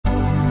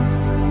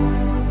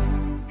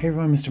Hey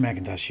everyone, Mr.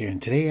 Macintosh here,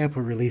 and today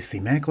Apple released the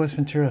macOS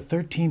Ventura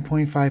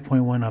 13.5.1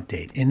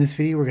 update. In this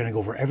video, we're going to go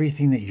over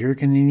everything that you're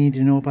going to need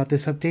to know about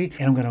this update,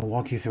 and I'm going to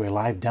walk you through a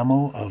live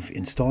demo of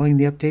installing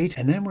the update,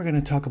 and then we're going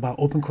to talk about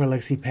OpenCore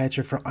Legacy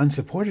Patcher for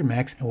unsupported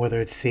Macs and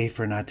whether it's safe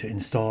or not to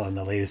install on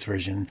the latest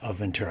version of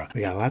Ventura. We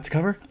got a lot to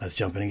cover. Let's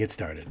jump in and get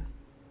started.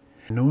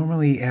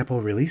 Normally,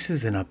 Apple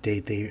releases an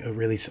update. They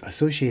release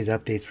associated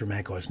updates for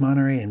macOS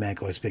Monterey and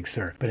macOS Big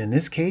Sur. But in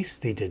this case,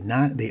 they did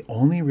not. They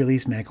only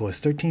released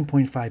macOS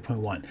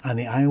 13.5.1. On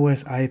the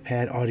iOS,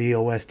 iPad,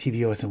 AudioOS,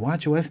 tvOS, and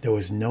watchOS, there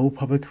was no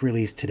public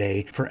release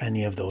today for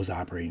any of those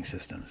operating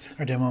systems.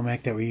 Our demo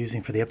Mac that we're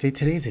using for the update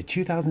today is a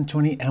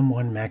 2020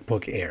 M1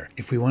 MacBook Air.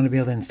 If we want to be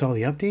able to install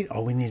the update,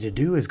 all we need to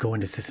do is go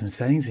into System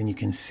Settings, and you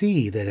can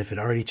see that if it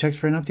already checked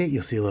for an update,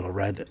 you'll see a little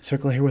red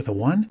circle here with a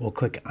 1. We'll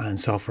click on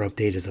Software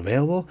Update is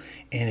available.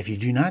 And if you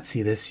do not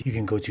see this, you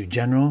can go to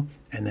General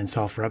and then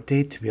Software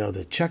Update to be able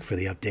to check for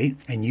the update.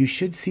 And you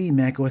should see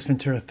macOS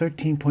Ventura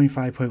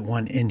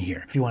 13.5.1 in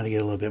here. If you want to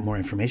get a little bit more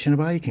information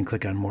about it, you can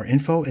click on More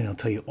Info and it'll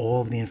tell you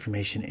all of the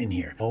information in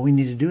here. All we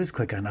need to do is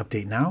click on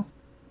Update Now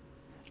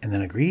and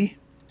then Agree.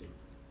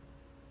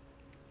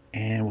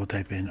 And we'll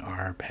type in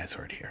our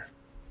password here.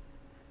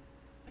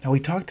 Now, we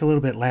talked a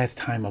little bit last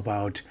time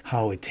about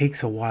how it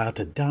takes a while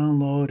to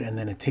download and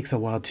then it takes a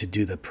while to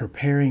do the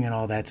preparing and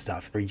all that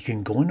stuff. Or you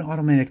can go into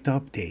automatic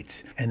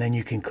updates and then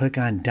you can click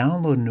on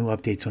download new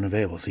updates when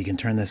available. So you can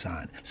turn this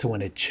on. So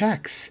when it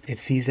checks, it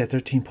sees that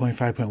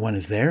 13.5.1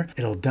 is there.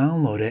 It'll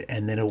download it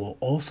and then it will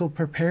also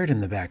prepare it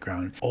in the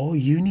background. All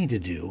you need to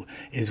do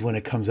is when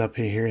it comes up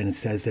here and it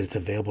says that it's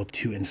available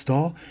to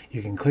install,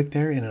 you can click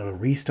there and it'll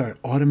restart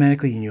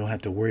automatically and you don't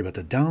have to worry about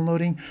the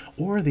downloading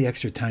or the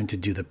extra time to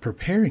do the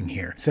preparing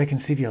here. So I can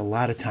save you a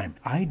lot of time.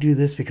 I do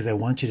this because I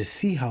want you to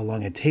see how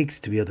long it takes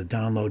to be able to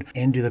download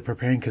and do the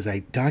preparing because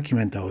I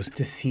document those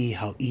to see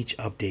how each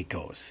update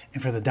goes.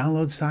 And for the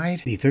download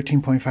side, the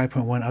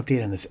 13.5.1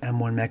 update on this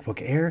M1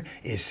 MacBook Air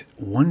is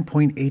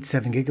 1.87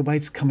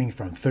 gigabytes coming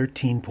from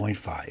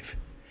 13.5.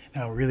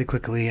 Now, really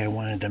quickly, I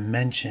wanted to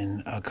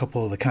mention a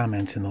couple of the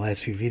comments in the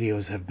last few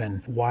videos have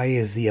been, why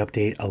is the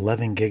update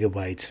 11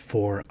 gigabytes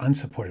for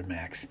unsupported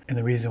Macs? And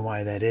the reason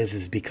why that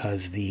is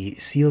because the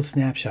sealed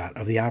snapshot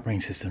of the operating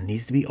system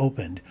needs to be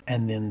opened,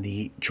 and then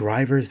the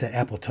drivers that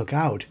Apple took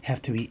out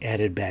have to be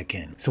added back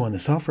in. So when the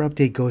software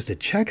update goes to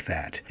check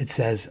that, it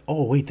says,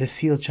 oh wait, this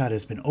sealed shot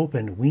has been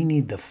opened. We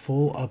need the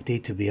full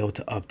update to be able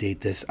to update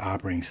this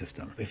operating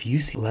system. If you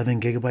see 11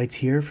 gigabytes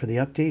here for the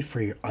update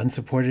for your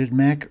unsupported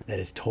Mac, that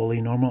is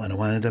totally normal. And I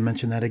wanted to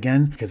mention that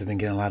again because I've been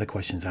getting a lot of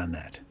questions on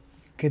that.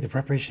 Okay, the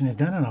preparation is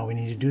done and all we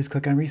need to do is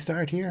click on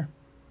Restart here.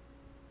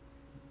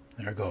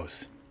 There it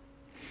goes.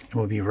 And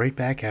we'll be right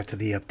back after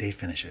the update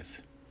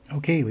finishes.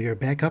 Okay, we are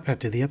back up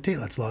after the update.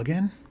 Let's log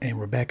in and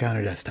we're back on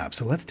our desktop.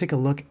 So let's take a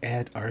look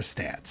at our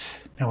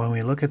stats. Now, when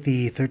we look at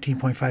the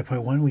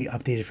 13.5.1, we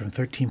updated from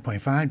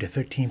 13.5 to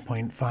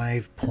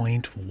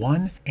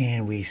 13.5.1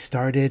 and we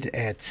started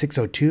at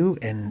 6:02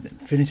 and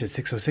finished at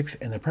 6:06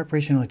 and the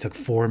preparation only took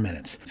 4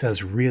 minutes. So it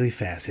was really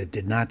fast. It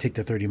did not take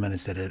the 30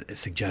 minutes that it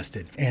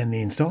suggested. And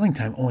the installing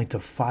time only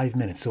took 5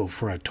 minutes. So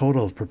for a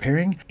total of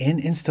preparing and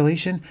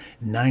installation,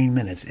 9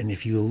 minutes. And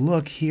if you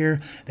look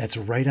here, that's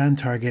right on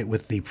target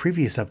with the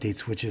previous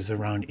updates, which is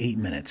around 8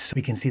 minutes.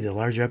 We can see the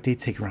larger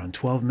updates take around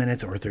 12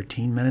 minutes or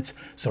 13 minutes,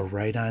 so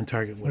right on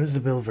target. What is the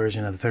build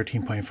version of the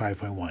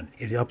 13.5.1?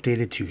 It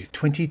updated to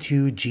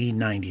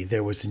 22G90.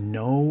 There was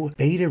no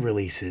beta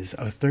releases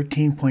of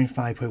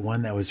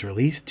 13.5.1 that was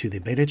released to the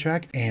beta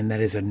track, and that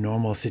is a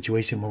normal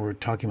situation when we're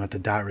talking about the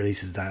dot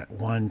releases, dot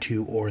 1,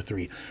 2, or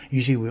 3.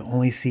 Usually we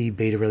only see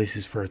beta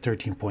releases for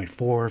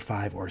 13.4,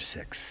 5, or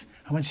 6.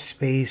 How much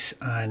space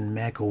on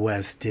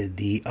macOS did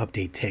the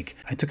update take?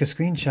 I took a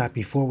screenshot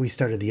before we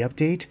started the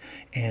update,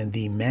 and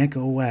the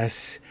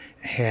macOS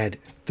had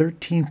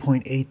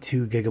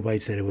 13.82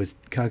 gigabytes that it was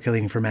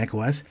calculating for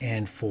macOS,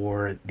 and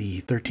for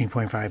the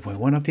 13.5.1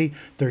 update,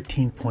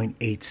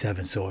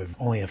 13.87, so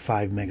only a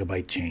 5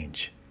 megabyte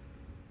change.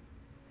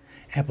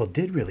 Apple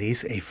did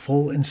release a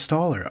full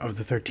installer of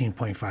the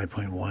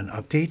 13.5.1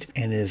 update,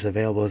 and it is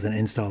available as an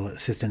install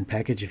assistant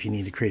package if you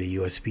need to create a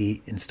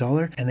USB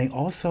installer. And they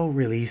also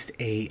released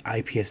a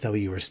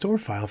IPSW restore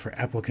file for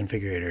Apple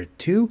Configurator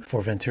 2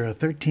 for Ventura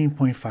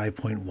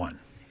 13.5.1.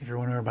 If you're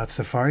wondering about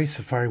Safari,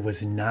 Safari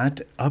was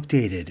not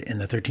updated in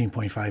the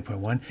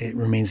 13.5.1. It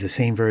remains the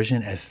same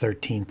version as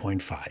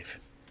 13.5.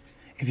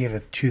 If you have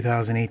a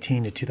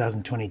 2018 to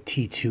 2020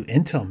 T2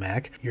 Intel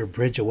Mac, your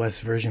Bridge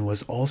OS version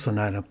was also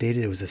not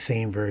updated. It was the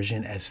same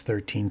version as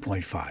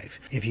 13.5.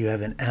 If you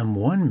have an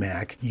M1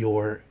 Mac,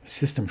 your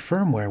system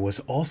firmware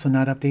was also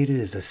not updated.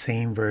 It's the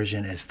same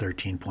version as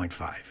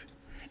 13.5.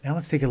 Now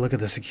let's take a look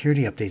at the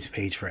security updates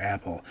page for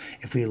Apple.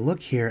 If we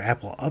look here,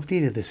 Apple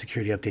updated the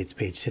security updates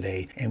page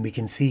today, and we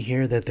can see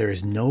here that there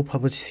is no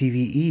published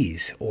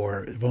CVEs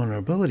or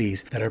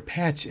vulnerabilities that are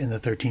patched in the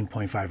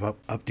 13.5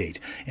 update.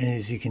 And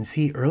as you can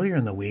see earlier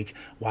in the week,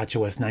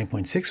 watchOS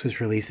 9.6 was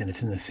released and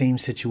it's in the same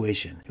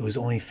situation. It was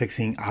only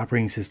fixing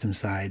operating system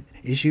side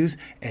issues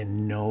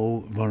and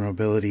no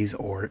vulnerabilities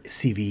or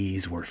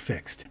CVEs were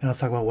fixed. Now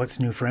let's talk about what's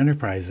new for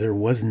Enterprise. There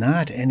was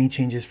not any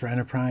changes for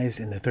Enterprise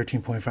in the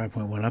 13.5.1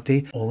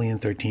 update, only in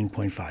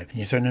 13.5. And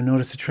you're starting to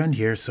notice a trend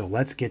here, so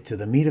let's get to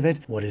the meat of it.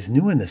 What is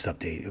new in this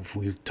update? If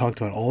we talked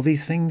about all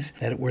these things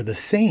that were the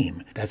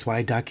same, that's why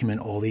I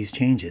document all these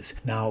changes.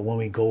 Now, when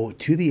we go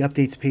to the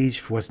updates page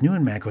for what's new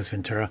in macOS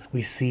Ventura,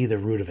 we see the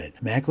root of it.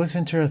 macOS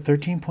Ventura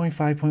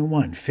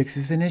 13.5.1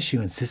 fixes an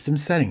issue in system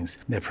settings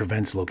that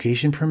prevents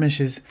location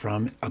permissions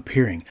from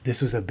appearing.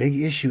 This was a big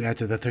issue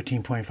after the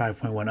 13.5.1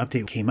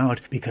 update came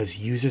out because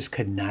users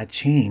could not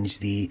change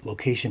the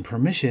location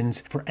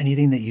permissions for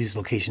anything that used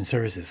location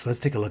services. So let's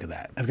take a look at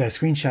that. I've got a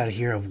screenshot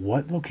here of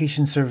what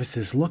location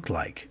services look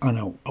like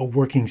on a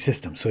working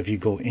system. So if you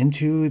go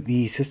into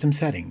the system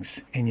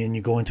settings and then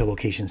you go into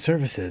location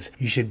services,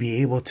 you should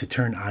be able to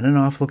turn on and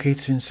off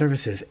location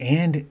services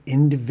and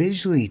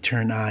individually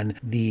turn on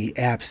the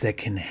apps that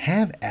can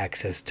have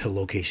access to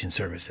location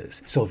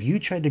services. So if you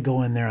tried to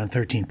go in there on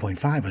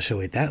 13.5, I'll show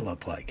you what that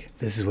looked like.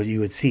 This is what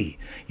you would see.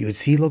 You would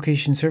see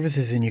location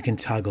services and you can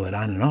toggle it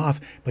on and off,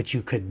 but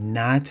you could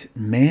not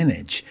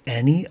manage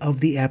any of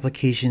the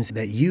applications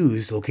that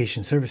use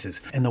location services.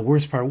 And the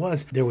worst part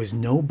was there was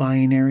no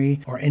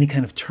binary or any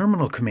kind of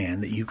terminal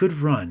command that you could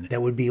run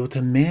that would be able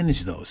to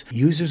manage those.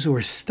 Users who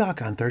were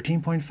stuck on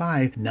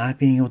 13.5 not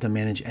being able to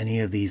manage any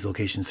of these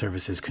location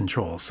services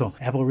controls. So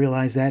Apple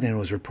realized that and it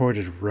was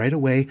reported right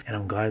away, and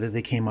I'm glad that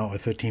they came out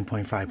with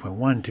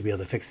 13.5.1 to be able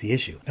to fix the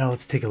issue. Now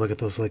let's take a look at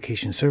those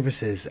location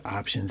services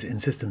options in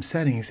system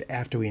settings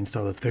after we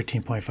install the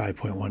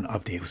 13.5.1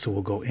 update. So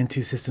we'll go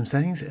into system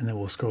settings and then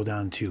we'll scroll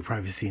down to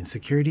privacy and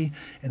security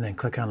and then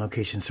click on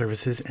location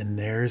services, and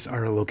there's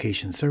our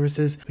location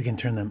services. We can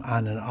turn them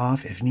on and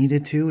off if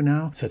needed to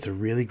now, so it's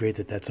really great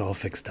that that's all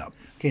fixed up.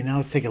 Okay, now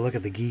let's take a look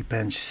at the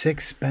Geekbench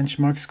 6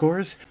 benchmark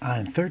scores.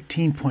 On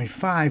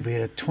 13.5, we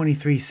had a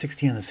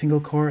 2360 on the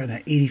single core and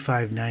an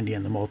 8590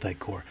 on the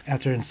multi-core.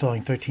 After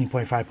installing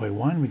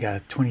 13.5.1, we got a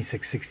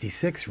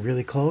 2666,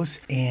 really close,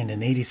 and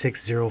an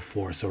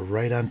 8604, so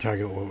right on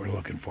target what we're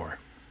looking for.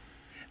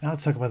 Now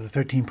let's talk about the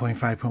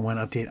 13.5.1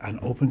 update on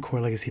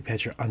OpenCore Legacy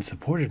Patcher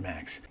Unsupported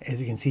Macs.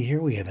 As you can see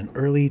here, we have an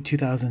early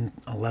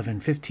 2011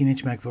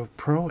 15-inch MacBook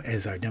Pro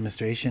as our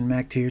demonstration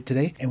Mac here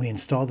today, and we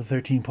installed the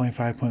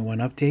 13.5.1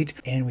 update,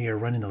 and we are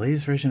running the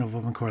latest version of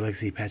OpenCore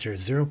Legacy Patcher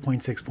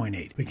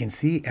 0.6.8. We can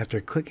see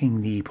after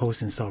clicking the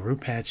post-install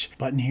root patch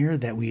button here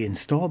that we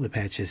installed the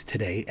patches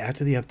today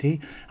after the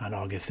update on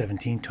August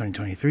 17,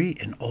 2023,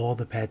 and all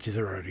the patches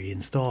are already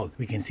installed.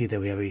 We can see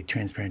that we have a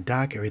transparent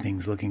dock,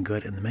 everything's looking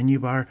good in the menu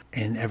bar,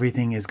 and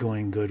everything is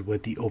going good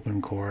with the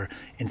OpenCore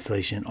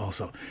installation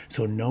also.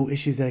 So no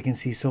issues that I can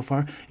see so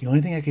far. The only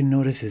thing I can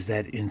notice is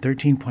that in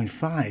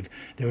 13.5,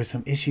 there were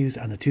some issues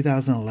on the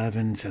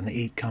 2011s and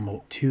the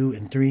 8.2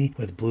 and 3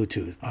 with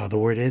Bluetooth. The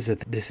word is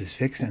that this is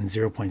fixed on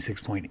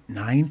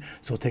 0.6.9,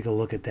 so we'll take a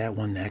look at that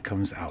when that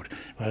comes out.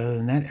 But other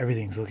than that,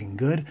 everything's looking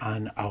good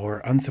on our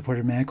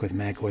unsupported Mac with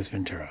macOS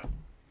Ventura.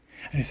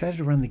 I decided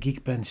to run the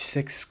Geekbench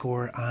 6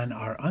 score on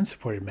our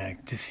unsupported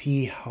Mac to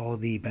see how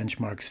the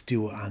benchmarks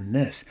do on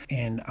this.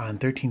 And on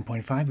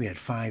 13.5, we had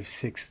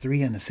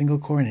 563 on the single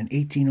core and an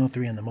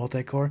 1803 on the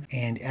multi-core.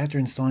 And after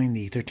installing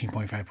the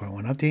 13.5.1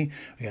 update,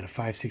 we got a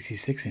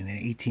 566 and an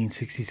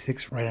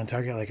 1866 right on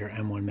target like our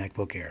M1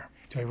 MacBook Air.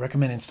 Do I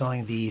recommend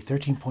installing the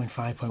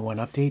 13.5.1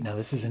 update? Now,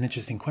 this is an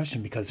interesting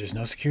question because there's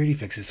no security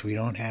fixes, so we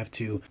don't have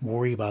to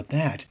worry about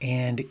that.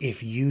 And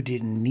if you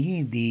didn't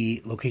need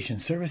the location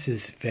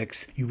services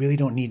fix, you really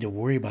don't need to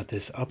worry about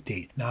this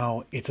update.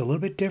 Now, it's a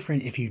little bit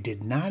different if you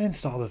did not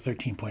install the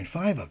 13.5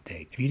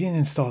 update. If you didn't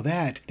install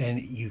that,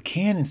 then you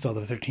can install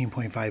the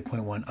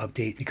 13.5.1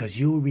 update because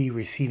you will be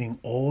receiving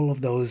all of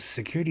those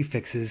security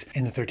fixes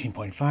in the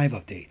 13.5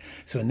 update.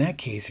 So in that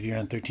case, if you're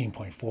on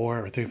 13.4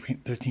 or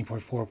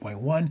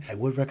 13.4.1, I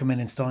would recommend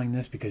installing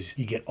this because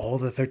you get all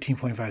the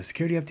 13.5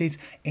 security updates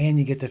and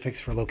you get the fix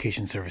for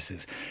location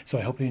services. So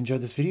I hope you enjoyed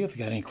this video. If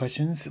you got any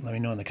questions, let me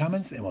know in the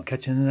comments and we'll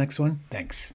catch you in the next one. Thanks.